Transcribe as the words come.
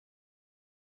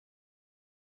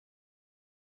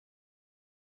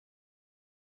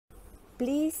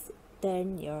Please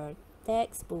turn your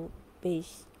textbook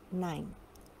page 9.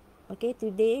 Okay,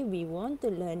 today we want to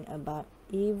learn about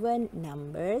even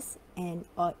numbers and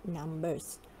odd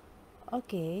numbers.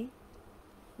 Okay,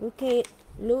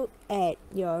 look at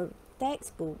your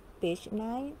textbook page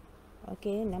 9.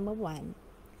 Okay, number 1.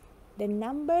 The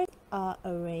numbers are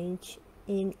arranged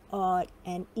in odd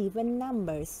and even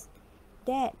numbers.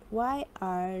 Dad, why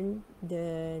aren't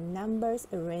the numbers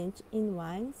arranged in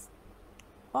ones?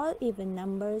 All even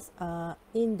numbers are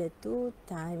in the 2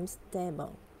 times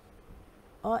table.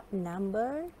 Odd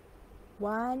number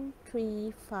 1,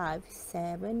 3, 5,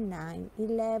 7, 9,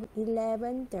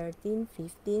 11, 13,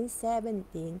 15,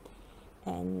 17,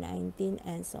 and 19,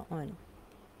 and so on.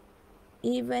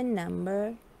 Even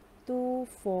number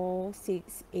 2, 4,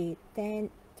 6, 8, 10,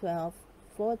 12,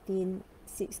 14,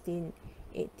 16,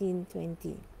 18,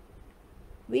 20.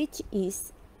 Which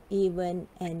is even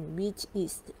and which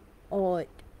is odd,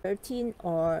 13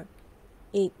 or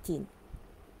 18?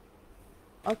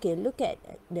 Okay, look at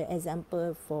the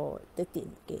example for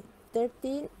 13. Okay,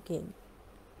 13, okay,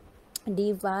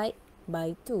 divide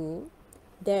by 2.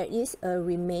 There is a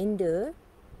remainder,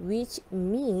 which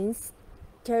means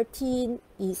 13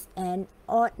 is an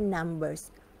odd number.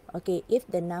 Okay, if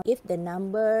the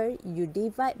number you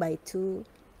divide by 2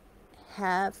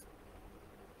 have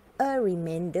a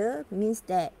remainder, means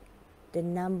that the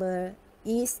number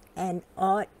is an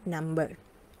odd number.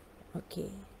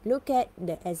 Okay, look at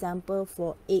the example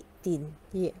for 18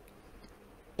 here.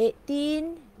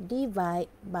 18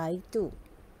 divide by 2.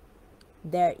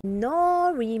 There is no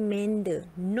remainder,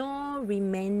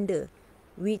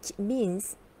 which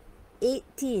means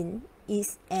 18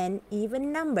 is an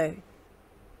even number.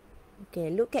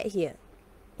 Okay, look at here.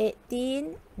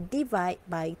 18 divide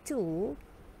by 2.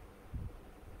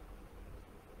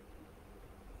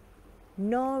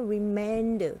 No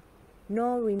remainder.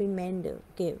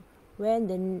 Okay, when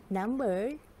the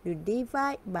number you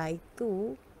divide by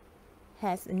 2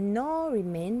 has no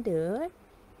remainder,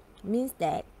 means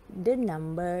that the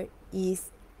number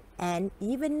is an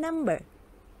even number.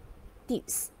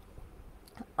 Tips: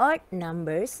 odd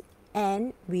numbers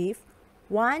end with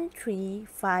 1, 3,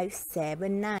 5,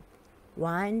 7, 9.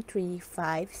 1, 3,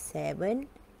 5, 7,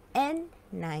 and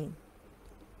 9.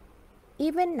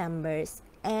 Even numbers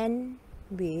end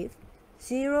with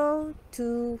 0,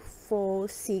 2, 4,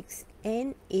 6,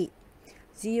 and 8.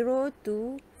 0,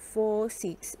 2, 4,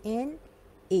 6, and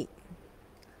 8.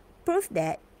 Prove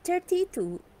that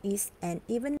 32 is an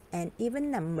even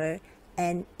number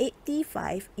and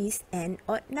 85 is an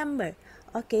odd number.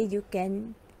 Okay, you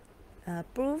can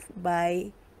prove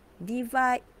by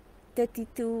divide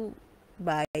 32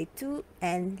 by 2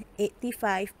 and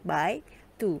 85 by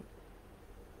 2.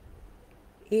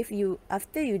 If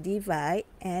after you divide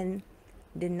and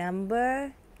the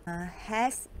number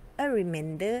has a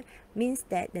remainder, means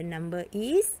that the number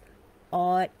is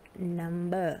odd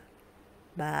number.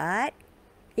 But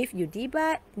if you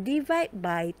divide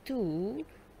by 2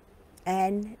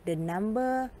 and the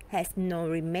number has no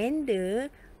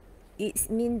remainder, it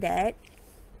means that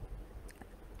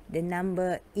the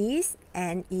number is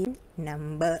an even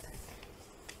number.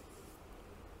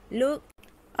 Look.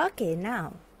 Okay,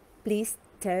 now please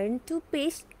turn to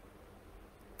page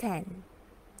 10.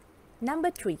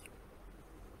 Number 3.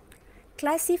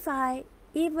 Classify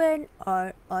even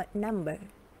or odd number.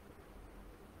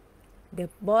 The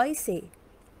boy say,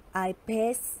 I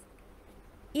paste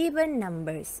even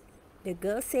numbers. The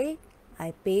girl say,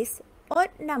 I paste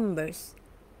odd numbers.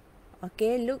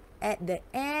 Okay, look at the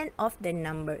end of the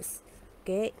numbers.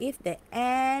 Okay, if the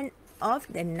end of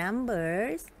the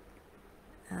numbers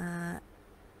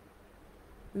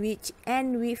which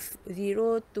end with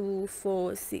 0, 2,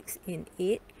 4, 6, and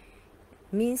 8,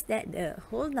 means that the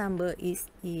whole number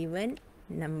is even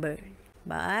number.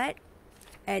 But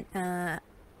at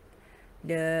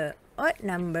the odd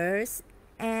numbers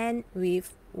end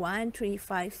with 1, 3,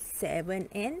 5, 7,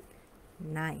 and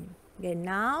 9. Okay,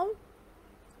 now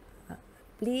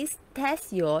please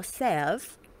test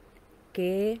yourself,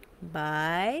 okay,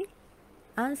 by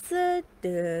answer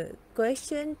the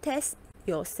question. Test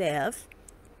yourself,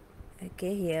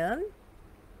 okay, here,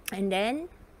 and then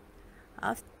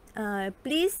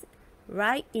please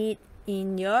write it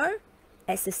in your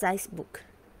exercise book.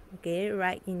 Okay,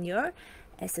 write in your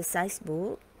exercise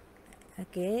book.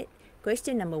 Okay,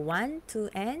 question number 1, 2,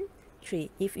 and 3.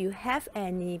 If you have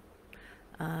any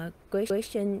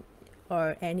question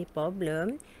or any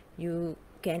problem, you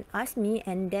can ask me,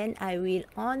 and then I will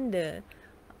on the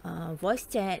voice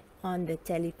chat on the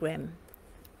Telegram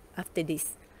after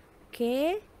this.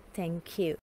 Okay, thank you.